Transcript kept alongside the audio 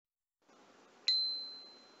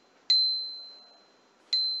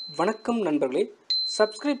வணக்கம் நண்பர்களே.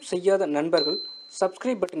 சப்ஸ்கிரைப் செய்யாத நண்பர்கள்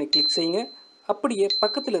சப்ஸ்கிரைப் பட்டனை கிளிக் செய்யுங்க. அப்படியே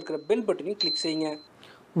பக்கத்தில் இருக்கிற பெல் பட்டனையும் கிளிக் செய்யுங்க.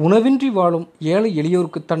 உணவின்றி வாழும் ஏழை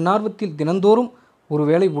எளியோருக்கு தன்னார்வத்தில் தினந்தோறும்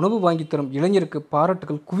ஒருவேளை உணவு வாங்கி தரும் இளைஞருக்கு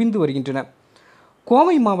பாராட்டுகள் குவிந்து வருகின்றன.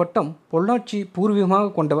 கோவை மாவட்டம் பொள்ளாச்சி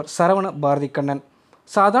பூர்வீகமாக கொண்டவர் சரவண பாரதி கண்ணன்.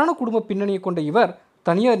 சாதாரண குடும்ப பின்னணியை கொண்ட இவர்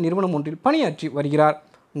தனியார் நிறுவனம் ஒன்றில் பணியாற்றி வருகிறார்.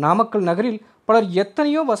 நாமக்கல் நகரில் பலர்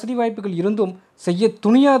எத்தனையோ வசதி வாய்ப்புகள் இருந்தும் செய்ய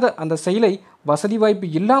துணியாத அந்த செயலை வசதி வாய்ப்பு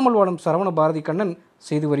இல்லாமல் வாழும் சரவண பாரதி கண்ணன்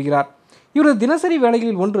செய்து வருகிறார். இவரது தினசரி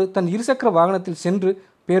வேலைகளில் ஒன்று தன் இருசக்கர வாகனத்தில் சென்று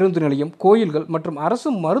பேருந்து நிலையம், கோயில்கள் மற்றும்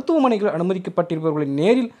அரசு மருத்துவமனைகள் அனுமதிக்கப்பட்டிருப்பவர்களை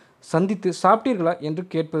நேரில் சந்தித்து சாப்பிட்டீர்களா என்று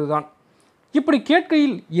கேட்பதுதான். இப்படி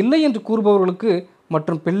கேட்கையில் இல்லை என்று கூறுபவர்களுக்கு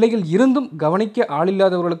மற்றும் பிள்ளைகள் இருந்தும் கவனிக்க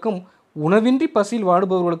ஆளில்லாதவர்களுக்கும் உணவின்றி பசியில்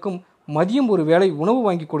வாடுபவர்களுக்கும் மதியம் ஒரு வேளை உணவு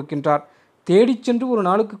வாங்கி கொடுக்கின்றார். தேடிச் சென்று ஒரு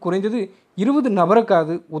நாளுக்கு குறைந்தது 20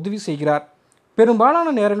 நபருக்காவது உதவி செய்கிறார். பெரும்பாலான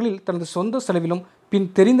நேரங்களில் தனது சொந்த செலவிலும் பின்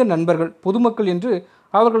தெரிந்த நண்பர்கள், பொதுமக்கள் என்று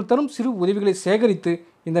அவர்கள் தரும் சிறு உதவிகளை சேகரித்து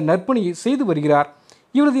இந்த நற்பணியை செய்து வருகிறார்.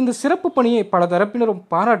 இவரது இந்த சிறப்பு பணியை பல தரப்பினரும்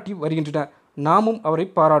பாராட்டி வருகின்றனர். நாமும் அவரை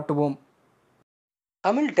பாராட்டுவோம்.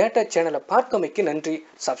 தமிழ் டேட்டா சேனலை பார்த்தமைக்கு நன்றி.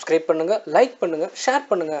 சப்ஸ்கிரைப் பண்ணுங்க, லைக் பண்ணுங்க, ஷேர்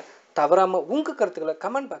பண்ணுங்க. தவறாம உங்க கருத்துக்களை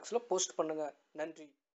கமெண்ட் பாக்ஸ்ல போஸ்ட் பண்ணுங்க. நன்றி.